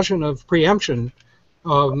discussion of preemption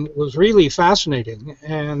was really fascinating,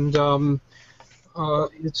 and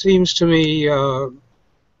it seems to me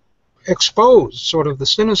exposed sort of the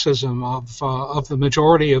cynicism of the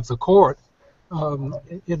majority of the court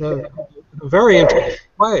in a very interesting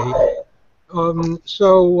way.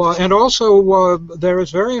 And also there is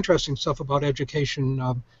very interesting stuff about education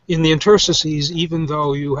in the interstices, even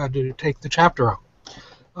though you had to take the chapter out.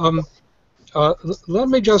 Let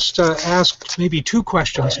me just ask maybe two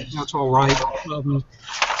questions, if that's all right,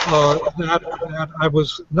 that I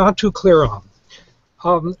was not too clear on.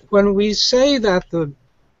 When we say that the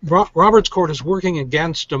Roberts Court is working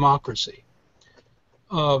against democracy,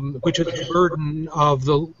 which is the burden of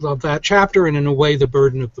that chapter, and in a way the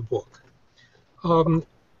burden of the book,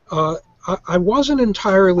 I wasn't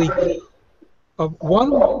entirely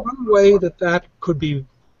one way that could be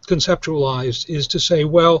conceptualized is to say,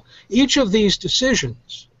 well, each of these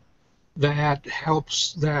decisions that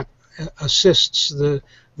assists the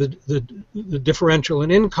differential in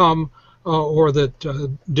income or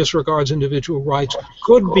that disregards individual rights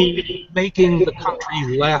could be making the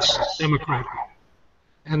country less democratic.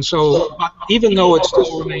 And so, but even though it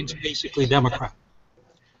still remains basically democratic.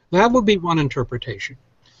 That would be one interpretation.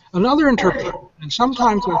 Another interpretation, and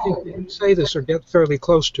sometimes I think we can say this or get fairly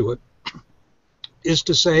close to it, is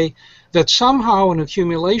to say that somehow an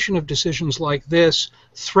accumulation of decisions like this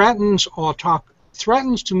threatens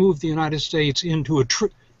to move the United States into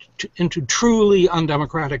truly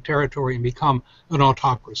undemocratic territory and become an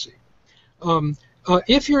autocracy.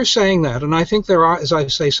 If you're saying that, and I think there are, as I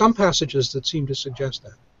say, some passages that seem to suggest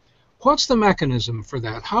that, what's the mechanism for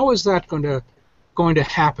that? How is that going to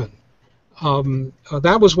happen?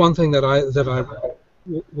 That was one thing that I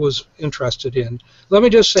was interested in. Let me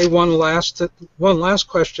just say one last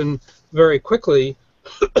question very quickly.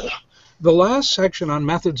 The last section on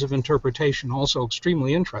methods of interpretation, also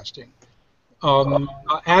extremely interesting,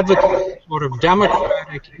 advocates sort of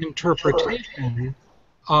democratic interpretation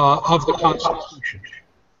of the Constitution.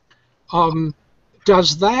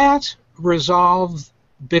 Does that resolve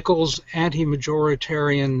Bickel's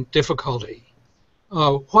anti-majoritarian difficulty?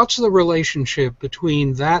 What's the relationship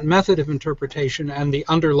between that method of interpretation and the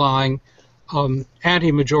underlying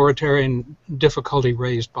anti-majoritarian difficulty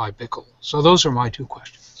raised by Bickel? So those are my two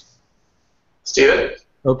questions. Stephen?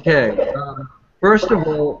 Okay. First of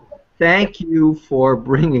all, thank you for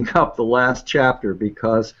bringing up the last chapter,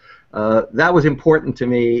 because That was important to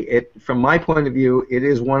me. From my point of view, it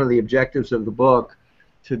is one of the objectives of the book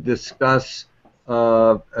to discuss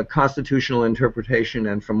a constitutional interpretation,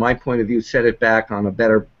 and from my point of view, set it back on a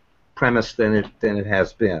better premise than it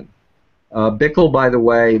has been. Bickel, by the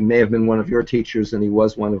way, may have been one of your teachers, and he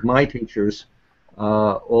was one of my teachers.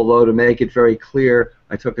 Although, to make it very clear,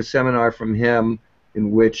 I took a seminar from him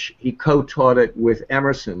in which he co-taught it with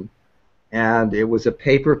Emerson, and it was a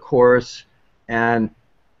paper course, and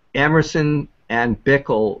Emerson and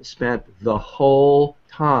Bickel spent the whole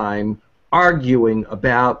time arguing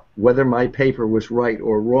about whether my paper was right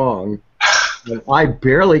or wrong. And I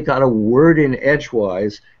barely got a word in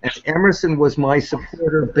edgewise, and Emerson was my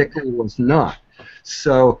supporter, Bickel was not.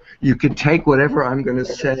 So you could take whatever I'm going to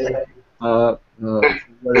say for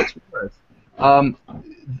what it's worth.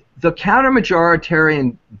 The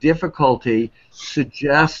counter-majoritarian difficulty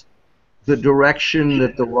suggests the direction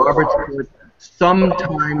that the Roberts Court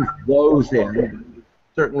sometimes goes in,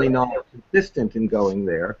 certainly not consistent in going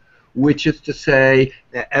there, which is to say,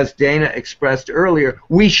 as Dana expressed earlier,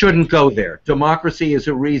 we shouldn't go there. Democracy is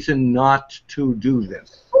a reason not to do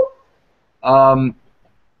this.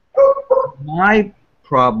 My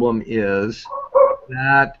problem is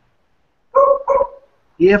that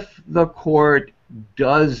if the court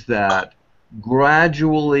does that,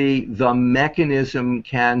 gradually the mechanism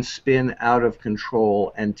can spin out of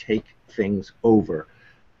control and take things over.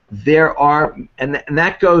 There are, and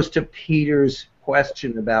that goes to Peter's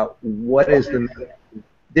question about what is the mechanism.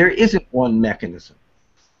 There isn't one mechanism.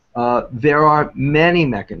 There are many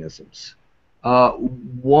mechanisms.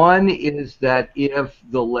 One is that if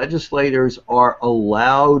the legislators are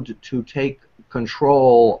allowed to take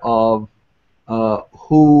control of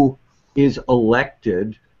who is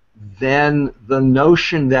elected, then the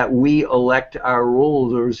notion that we elect our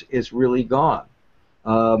rulers is really gone.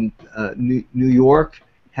 New York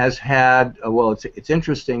has had, well, it's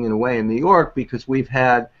interesting in a way in New York because we've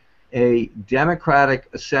had a Democratic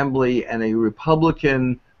Assembly and a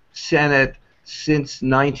Republican Senate since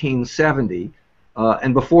 1970,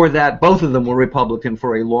 and before that, both of them were Republican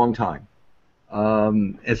for a long time.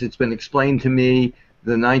 As it's been explained to me,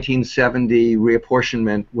 the 1970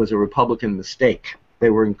 reapportionment was a Republican mistake. They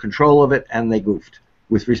were in control of it, and they goofed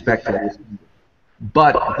with respect to this.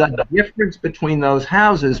 But the difference between those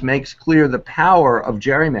houses makes clear the power of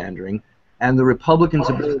gerrymandering and the Republicans'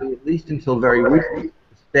 ability, at least until very recently, to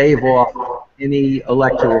stave off any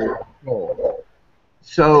electoral control.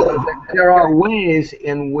 So there are ways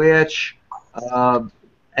in which, and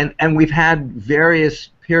we've had various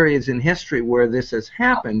periods in history where this has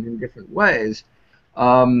happened in different ways,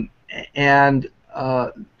 but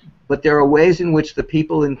there are ways in which the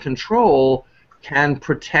people in control can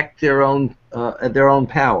protect their own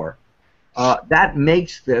power. That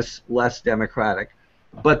makes this less democratic.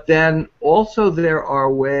 But then also there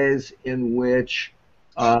are ways in which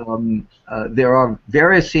there are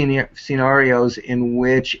various scenarios in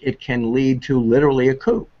which it can lead to literally a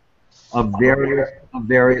coup of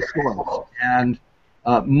various forms. And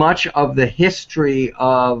much of the history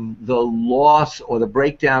of the loss or the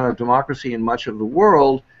breakdown of democracy in much of the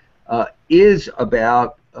world is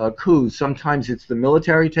about coups. Sometimes it's the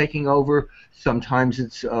military taking over. Sometimes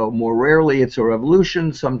it's, more rarely, it's a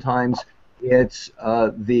revolution. Sometimes it's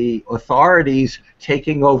the authorities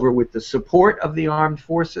taking over with the support of the armed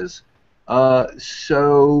forces. In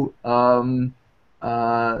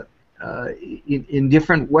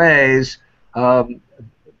different ways,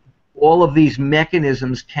 all of these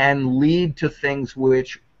mechanisms can lead to things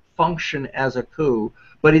which function as a coup.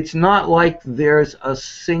 But it's not like there's a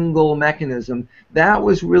single mechanism. That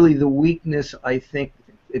was really the weakness, I think,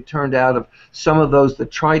 it turned out, of some of those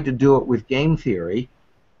that tried to do it with game theory.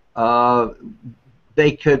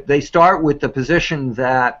 They start with the position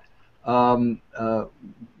that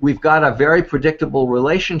we've got a very predictable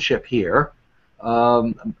relationship here.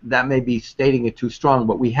 That may be stating it too strong,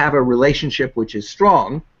 but we have a relationship which is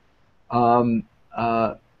strong. But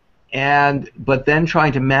then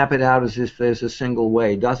trying to map it out as if there's a single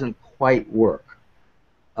way doesn't quite work.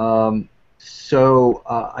 I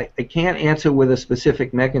can't answer with a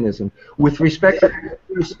specific mechanism. With respect to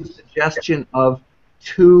the suggestion of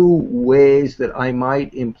two ways that I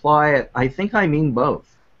might imply it, I think I mean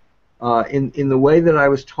both. In the way that I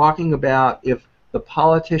was talking about, if the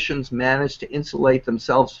politicians manage to insulate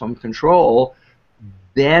themselves from control,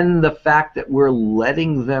 then the fact that we're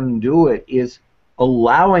letting them do it is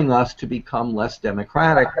allowing us to become less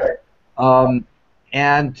democratic.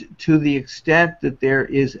 And to the extent that there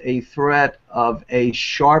is a threat of a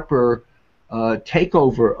sharper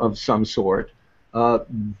takeover of some sort,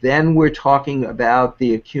 then we're talking about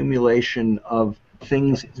the accumulation of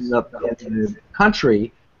things in the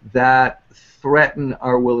country that threaten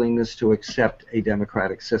our willingness to accept a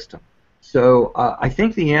democratic system. So I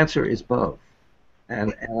think the answer is both,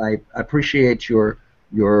 and I appreciate your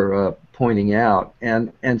pointing out.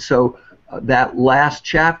 And so that last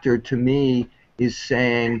chapter to me is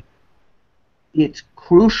saying it's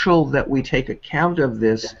crucial that we take account of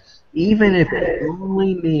this, even if it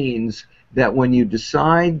only means that when you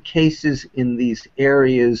decide cases in these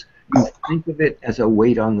areas, you think of it as a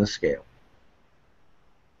weight on the scale.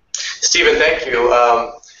 Stephen, thank you.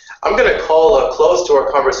 I'm going to call a close to our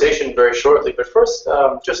conversation very shortly, but first,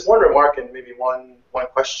 just one remark and maybe one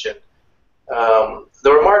question. The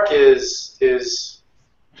remark is,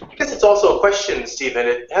 I guess it's also a question, Stephen.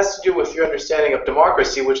 It has to do with your understanding of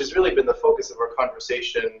democracy, which has really been the focus of our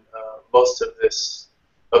conversation most of this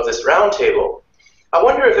roundtable. I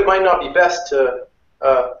wonder if it might not be best to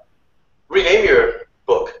rename your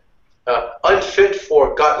book Unfit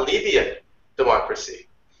for Gottlieb Democracy,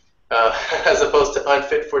 as opposed to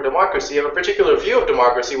Unfit for Democracy. You have a particular view of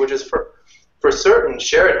democracy, which is for certain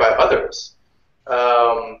shared by others.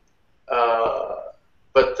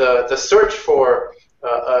 But the search for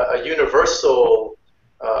a universal,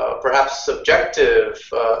 perhaps subjective,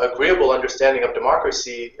 agreeable understanding of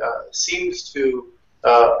democracy seems to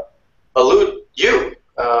elude you,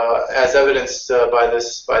 as evidenced by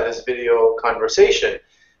this video conversation.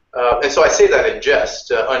 And so I say that in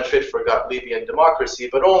jest, unfit for Gottlieb democracy,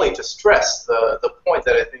 but only to stress the point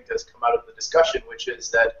that I think has come out of the discussion, which is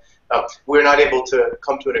that we're not able to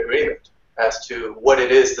come to an agreement as to what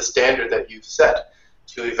it is, the standard that you've set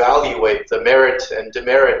to evaluate the merit and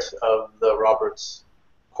demerit of the Roberts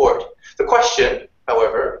Court. The question,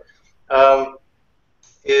 however,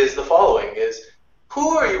 is the following,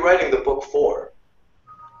 who are you writing the book for?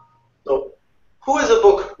 So, who is a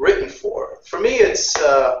book written for? For me, it's,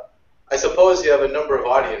 I suppose you have a number of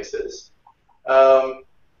audiences.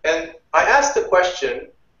 And I asked the question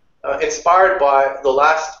inspired by the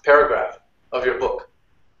last paragraph of your book.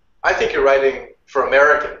 I think you're writing for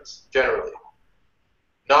Americans, generally.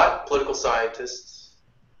 Not political scientists,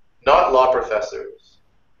 not law professors,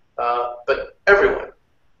 but everyone.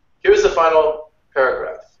 Here's the final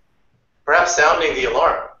paragraph, perhaps sounding the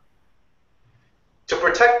alarm. To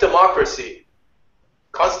protect democracy,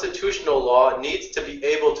 constitutional law needs to be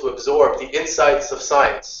able to absorb the insights of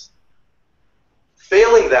science.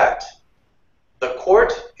 Failing that, the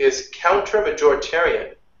court is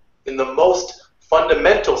counter-majoritarian in the most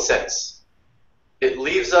fundamental sense. It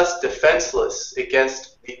leaves us defenseless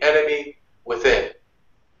against the enemy within.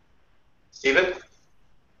 Stephen?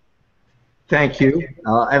 Thank you.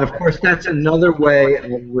 And of course, that's another way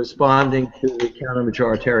of responding to the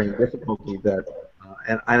counter-majoritarian difficulty that,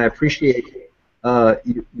 and I appreciate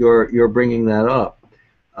your bringing that up.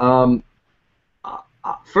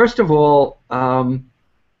 First of all,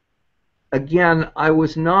 again, I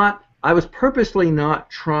was purposely not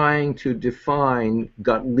trying to define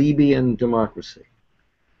Gottlieb democracy.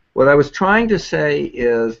 What I was trying to say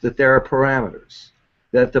is that there are parameters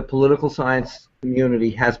that the political science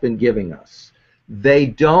community has been giving us. They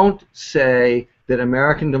don't say that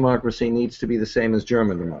American democracy needs to be the same as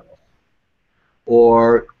German democracy,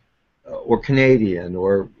 or Canadian,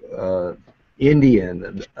 or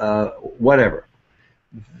Indian, whatever.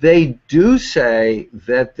 They do say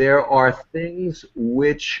that there are things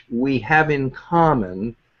which we have in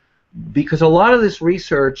common, because a lot of this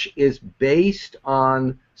research is based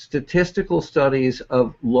on statistical studies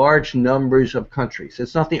of large numbers of countries.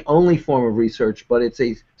 It's not the only form of research, but it's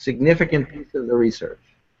a significant piece of the research.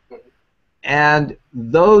 And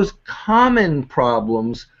those common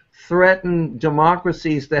problems threaten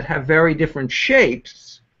democracies that have very different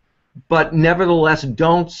shapes, but nevertheless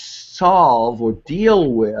don't solve or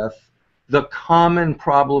deal with the common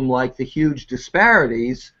problem, like the huge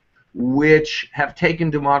disparities which have taken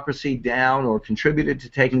democracy down or contributed to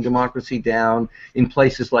taking democracy down in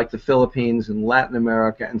places like the Philippines and Latin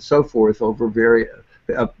America and so forth over various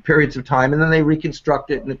periods of time, and then they reconstruct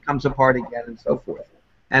it and it comes apart again and so forth.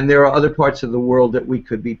 And there are other parts of the world that we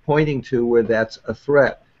could be pointing to where that's a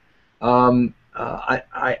threat. I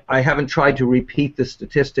haven't tried to repeat the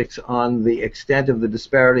statistics on the extent of the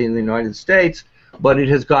disparity in the United States, but it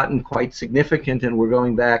has gotten quite significant, and we're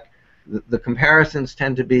going back. The comparisons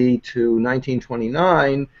tend to be to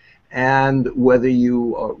 1929, and whether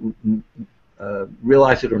you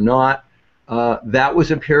realize it or not, that was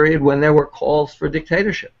a period when there were calls for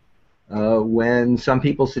dictatorship, when some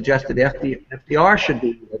people suggested FDR should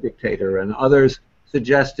be a dictator, and others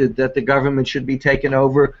suggested that the government should be taken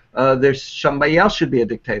over, there's somebody else should be a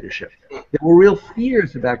dictatorship. There were real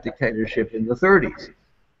fears about dictatorship in the 30s.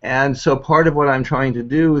 And so part of what I'm trying to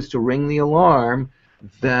do is to ring the alarm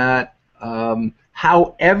that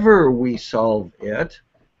however we solve it,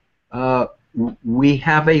 we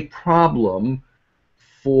have a problem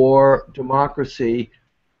for democracy,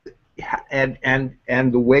 and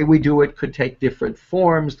the way we do it could take different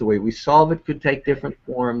forms, the way we solve it could take different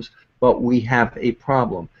forms, but we have a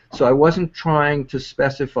problem. So I wasn't trying to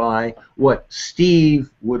specify what Steve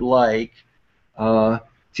would like.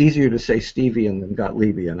 It's easier to say Stevian than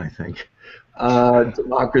Gottlieben, I think.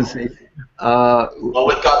 Democracy. Well,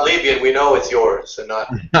 with Gottlieben, we know it's yours, and not.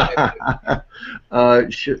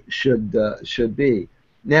 Should be.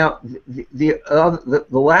 Now, the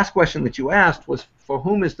last question that you asked was, for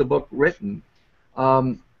whom is the book written?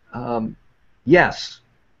 Yes.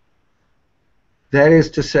 That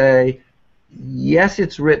is to say, yes,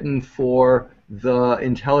 it's written for the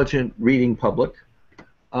intelligent reading public.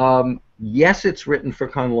 Yes, it's written for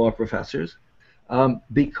common law professors,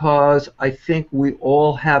 because I think we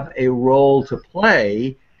all have a role to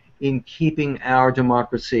play in keeping our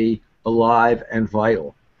democracy alive and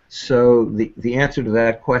vital. So the answer to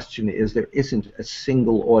that question is there isn't a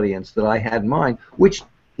single audience that I had in mind, which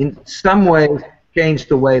in some ways changed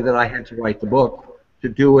the way that I had to write the book, to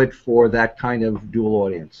do it for that kind of dual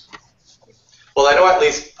audience. Well, I know at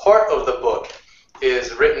least part of the book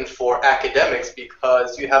is written for academics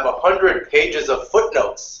because you have 100 pages of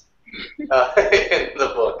footnotes in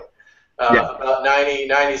the book. About 90,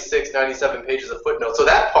 96, 97 pages of footnotes. So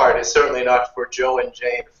that part is certainly not for Joe and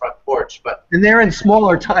Jane front porch. And they're in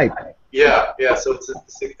smaller type. Yeah, so it's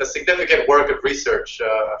a significant work of research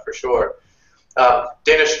for sure.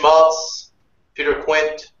 Dana Schmalz, Peter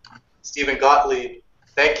Quint, Stephen Gottlieb,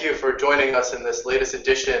 thank you for joining us in this latest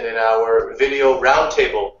edition in our video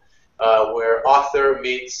roundtable, where author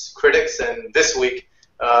meets critics. And this week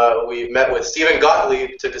we met with Stephen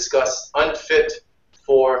Gottlieb to discuss Unfit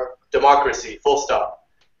for Democracy, full stop,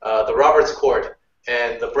 the Roberts Court,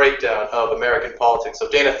 and the breakdown of American politics. So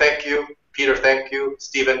Dana, thank you. Peter, thank you.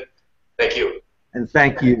 Stephen, thank you. And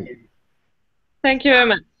thank you. Thank you very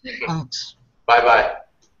much. Thanks. Bye-bye.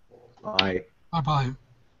 Bye. Bye-bye.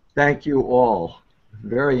 Thank you all.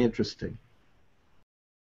 Very interesting.